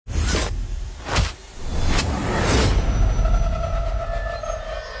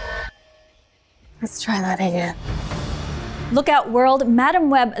Let's try that again. Look Out World, Madam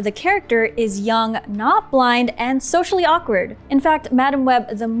Web, the character, is young, not blind, and socially awkward. In fact, Madam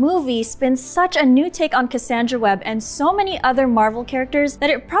Web, the movie, spins such a new take on Cassandra Webb and so many other Marvel characters that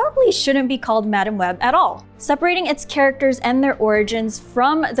it probably shouldn't be called Madam Web at all. Separating its characters and their origins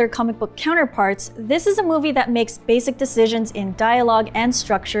from their comic book counterparts, this is a movie that makes basic decisions in dialogue and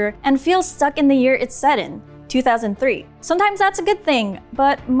structure and feels stuck in the year it's set in, 2003. Sometimes that's a good thing,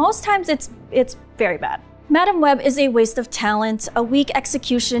 but most times it's very bad. Madam Web is a waste of talent, a weak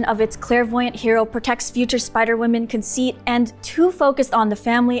execution of its clairvoyant hero protects future Spider-Women conceit, and too focused on the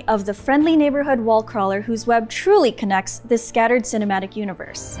family of the friendly neighborhood wall crawler whose web truly connects this scattered cinematic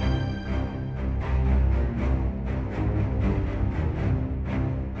universe.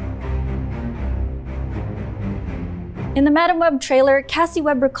 In the Madam Web trailer, Cassie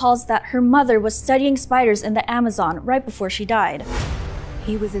Webb recalls that her mother was studying spiders in the Amazon right before she died.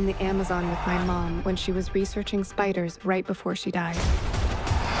 He was in the Amazon with my mom when she was researching spiders right before she died.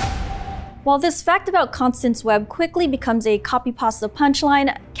 While this fact about Constance Webb quickly becomes a copy-pasta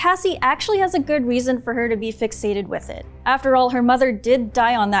punchline, Cassie actually has a good reason for her to be fixated with it. After all, her mother did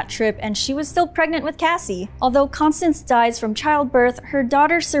die on that trip and she was still pregnant with Cassie. Although Constance dies from childbirth, her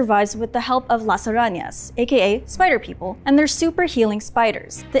daughter survives with the help of las arañas, aka spider people, and their super healing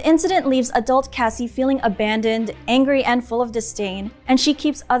spiders. The incident leaves adult Cassie feeling abandoned, angry, and full of disdain, and she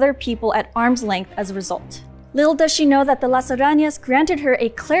keeps other people at arm's length as a result. Little does she know that the las arañas granted her a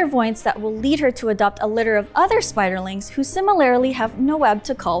clairvoyance that will lead her to adopt a litter of other spiderlings who similarly have no web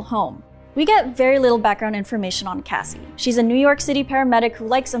to call home. We get very little background information on Cassie. She's a New York City paramedic who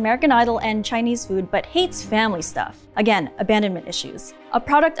likes American Idol and Chinese food but hates family stuff. Again, abandonment issues. A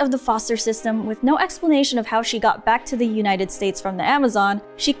product of the foster system with no explanation of how she got back to the United States from the Amazon,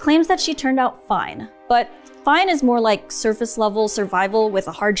 she claims that she turned out fine. But fine is more like surface level survival with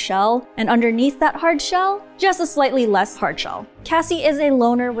a hard shell, and underneath that hard shell, just a slightly less hard shell. Cassie is a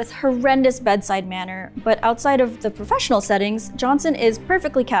loner with horrendous bedside manner, but outside of the professional settings, Johnson is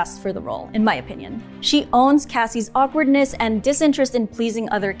perfectly cast for the role, in my opinion. She owns Cassie's awkwardness and disinterest in pleasing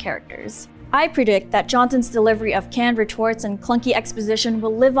other characters. I predict that Johnson's delivery of canned retorts and clunky exposition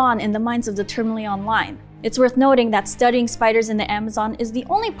will live on in the minds of the terminally online. It's worth noting that studying spiders in the Amazon is the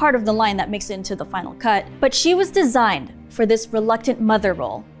only part of the line that makes it into the final cut, but she was designed for this reluctant mother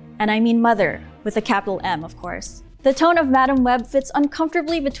role. And I mean mother, with a capital M, of course. The tone of Madam Web fits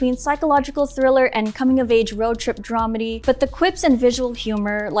uncomfortably between psychological thriller and coming-of-age road trip dramedy, but the quips and visual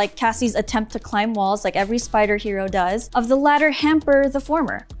humor, like Cassie's attempt to climb walls like every spider hero does, of the latter hamper the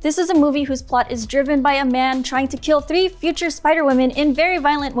former. This is a movie whose plot is driven by a man trying to kill 3 future Spider-Women in very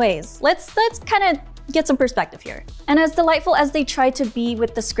violent ways. Let's kind of get some perspective here. And as delightful as they try to be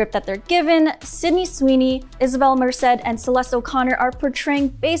with the script that they're given, Sydney Sweeney, Isabel Merced, and Celeste O'Connor are portraying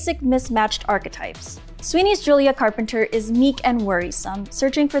basic mismatched archetypes. Sweeney's Julia Carpenter is meek and worrisome,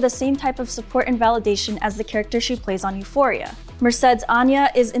 searching for the same type of support and validation as the character she plays on Euphoria. Merced's Anya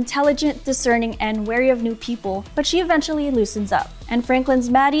is intelligent, discerning, and wary of new people, but she eventually loosens up. And Franklin's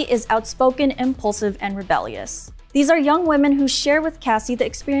Maddie is outspoken, impulsive, and rebellious. These are young women who share with Cassie the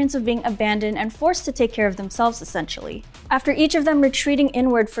experience of being abandoned and forced to take care of themselves, essentially. After each of them retreating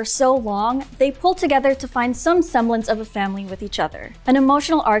inward for so long, they pull together to find some semblance of a family with each other. An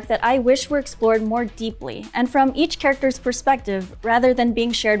emotional arc that I wish were explored more deeply, and from each character's perspective, rather than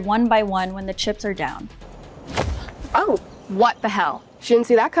being shared one by one when the chips are down. Oh, what the hell? She didn't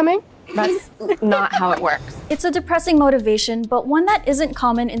see that coming? That's not how it works. It's a depressing motivation, but one that isn't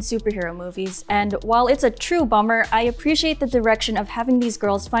common in superhero movies, and while it's a true bummer, I appreciate the direction of having these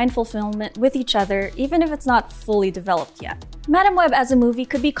girls find fulfillment with each other, even if it's not fully developed yet. Madam Web as a movie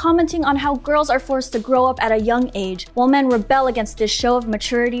could be commenting on how girls are forced to grow up at a young age, while men rebel against this show of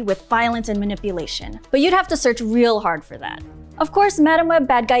maturity with violence and manipulation. But you'd have to search real hard for that. Of course, Madam Web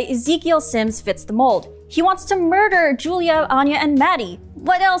bad guy Ezekiel Sims fits the mold. He wants to murder Julia, Anya, and Maddie.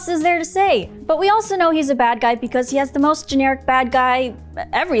 What else is there to say? But we also know he's a bad guy because he has the most generic bad guy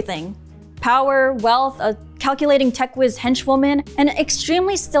everything. Power, wealth, a calculating tech whiz henchwoman, and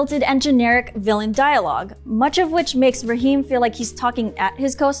extremely stilted and generic villain dialogue, much of which makes Raheem feel like he's talking at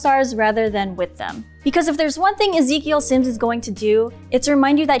his co-stars rather than with them. Because if there's one thing Ezekiel Sims is going to do, it's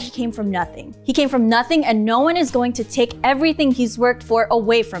remind you that he came from nothing. He came from nothing and no one is going to take everything he's worked for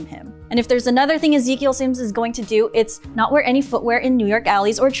away from him. And if there's another thing Ezekiel Sims is going to do, it's not wear any footwear in New York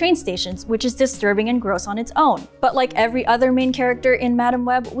alleys or train stations, which is disturbing and gross on its own. But like every other main character in Madam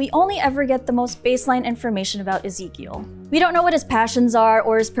Web, we only ever get the most baseline information about Ezekiel. We don't know what his passions are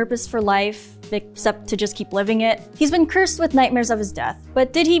or his purpose for life, except to just keep living it. He's been cursed with nightmares of his death,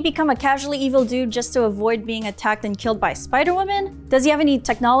 but did he become a casually evil dude just to avoid being attacked and killed by Spider-Woman? Does he have any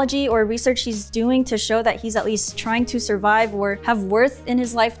technology or research he's doing to show that he's at least trying to survive or have worth in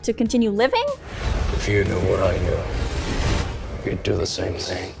his life to continue living? If you knew what I knew, you'd do the same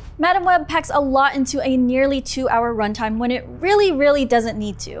thing. Madam Web packs a lot into a nearly 2-hour runtime when it really doesn't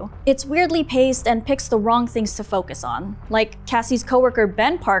need to. It's weirdly paced and picks the wrong things to focus on, like Cassie's coworker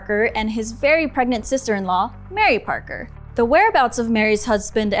Ben Parker and his very pregnant sister-in-law, Mary Parker. The whereabouts of Mary's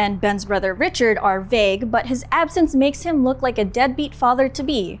husband and Ben's brother Richard are vague, but his absence makes him look like a deadbeat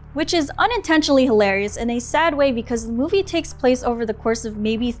father-to-be, which is unintentionally hilarious in a sad way because the movie takes place over the course of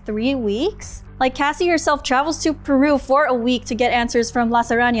maybe 3 weeks? Like, Cassie herself travels to Peru for a week to get answers from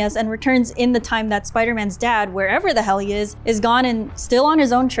Las Arañas and returns in the time that Spider-Man's dad, wherever the hell he is gone and still on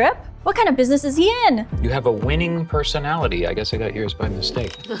his own trip? What kind of business is he in? You have a winning personality. I guess I got yours by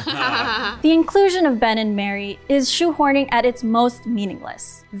mistake. The inclusion of Ben and Mary is shoehorning at its most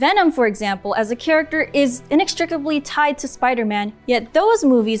meaningless. Venom, for example, as a character is inextricably tied to Spider-Man, yet those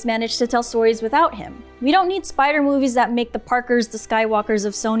movies manage to tell stories without him. We don't need Spider movies that make the Parkers the Skywalkers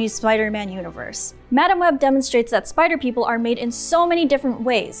of Sony's Spider-Man universe. Madam Web demonstrates that Spider people are made in so many different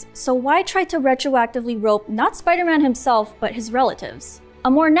ways, so why try to retroactively rope not Spider-Man himself, but his relatives? A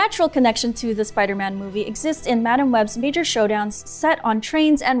more natural connection to the Spider-Man movie exists in Madam Web's major showdowns set on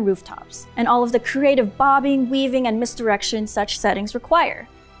trains and rooftops, and all of the creative bobbing, weaving, and misdirection such settings require.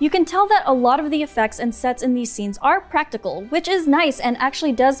 You can tell that a lot of the effects and sets in these scenes are practical, which is nice and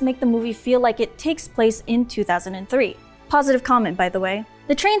actually does make the movie feel like it takes place in 2003. Positive comment, by the way.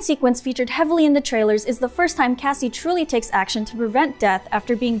 The train sequence featured heavily in the trailers is the first time Cassie truly takes action to prevent death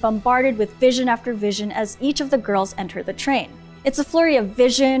after being bombarded with vision after vision as each of the girls enter the train. It's a flurry of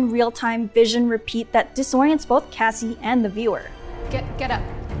vision, real-time vision repeat that disorients both Cassie and the viewer. Get up.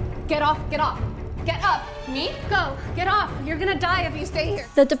 Get off. Get off. Get up. Me? Go. Get off. You're gonna die if you stay here.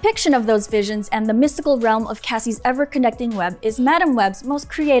 The depiction of those visions and the mystical realm of Cassie's ever-connecting web is Madam Web's most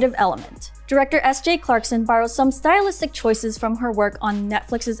creative element. Director S.J. Clarkson borrows some stylistic choices from her work on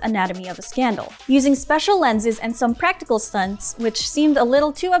Netflix's Anatomy of a Scandal, using special lenses and some practical stunts, which seemed a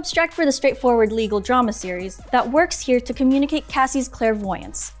little too abstract for the straightforward legal drama series, that works here to communicate Cassie's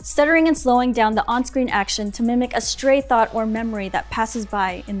clairvoyance, stuttering and slowing down the on-screen action to mimic a stray thought or memory that passes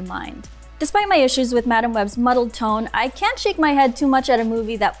by in the mind. Despite my issues with Madam Web's muddled tone, I can't shake my head too much at a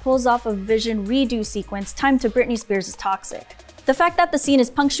movie that pulls off a Vision redo sequence timed to Britney Spears' Toxic. The fact that the scene is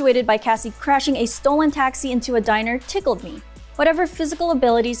punctuated by Cassie crashing a stolen taxi into a diner tickled me. Whatever physical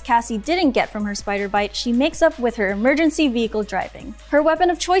abilities Cassie didn't get from her spider bite, she makes up with her emergency vehicle driving. Her weapon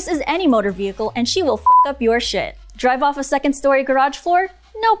of choice is any motor vehicle, and she will f up your shit. Drive off a second-story garage floor?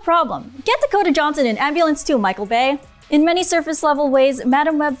 No problem. Get Dakota Johnson in Ambulance 2, Michael Bay. In many surface-level ways,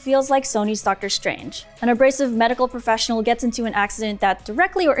 Madam Web feels like Sony's Doctor Strange. An abrasive medical professional gets into an accident that,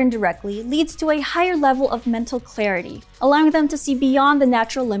 directly or indirectly, leads to a higher level of mental clarity, allowing them to see beyond the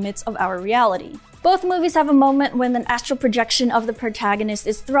natural limits of our reality. Both movies have a moment when an astral projection of the protagonist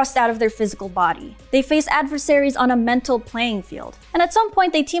is thrust out of their physical body. They face adversaries on a mental playing field, and at some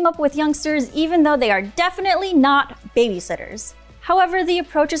point they team up with youngsters even though they are definitely not babysitters. However, the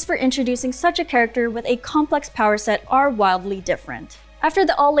approaches for introducing such a character with a complex power set are wildly different. After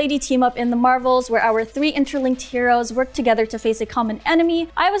the all-lady team-up in the Marvels, where our 3 interlinked heroes work together to face a common enemy,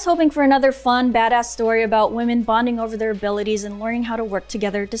 I was hoping for another fun, badass story about women bonding over their abilities and learning how to work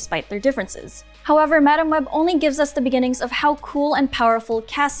together despite their differences. However, Madam Web only gives us the beginnings of how cool and powerful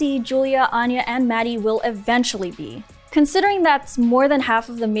Cassie, Julia, Anya, and Maddie will eventually be. Considering that's more than half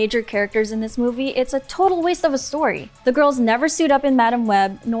of the major characters in this movie, it's a total waste of a story. The girls never suit up in Madam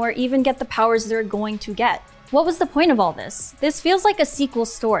Web, nor even get the powers they're going to get. What was the point of all this? This feels like a sequel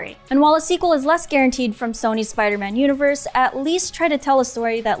story. And while a sequel is less guaranteed from Sony's Spider-Man universe, at least try to tell a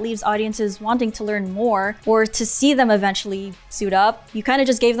story that leaves audiences wanting to learn more, or to see them eventually suit up. You kinda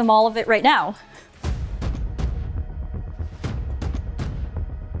just gave them all of it right now.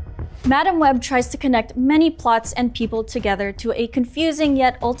 Madam Web tries to connect many plots and people together to a confusing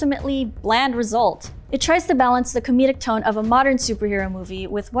yet ultimately bland result. It tries to balance the comedic tone of a modern superhero movie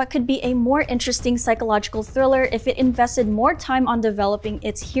with what could be a more interesting psychological thriller if it invested more time on developing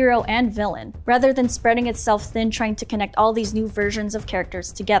its hero and villain, rather than spreading itself thin trying to connect all these new versions of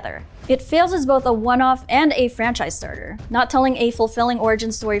characters together. It fails as both a one-off and a franchise starter, not telling a fulfilling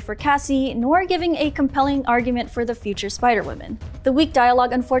origin story for Cassie, nor giving a compelling argument for the future Spider-Woman. The weak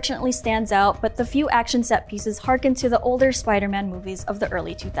dialogue unfortunately stands out, but the few action set pieces harken to the older Spider-Man movies of the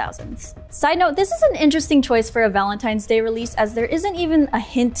early 2000s. Side note, this is an interesting choice for a Valentine's Day release, as there isn't even a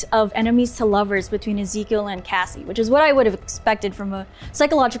hint of enemies to lovers between Ezekiel and Cassie, which is what I would have expected from a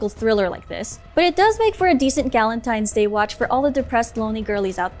psychological thriller like this. But it does make for a decent Valentine's Day watch for all the depressed, lonely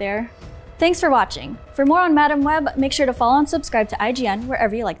girlies out there. Thanks for watching. For more on Madam Web, make sure to follow and subscribe to IGN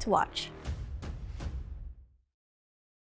wherever you like to watch.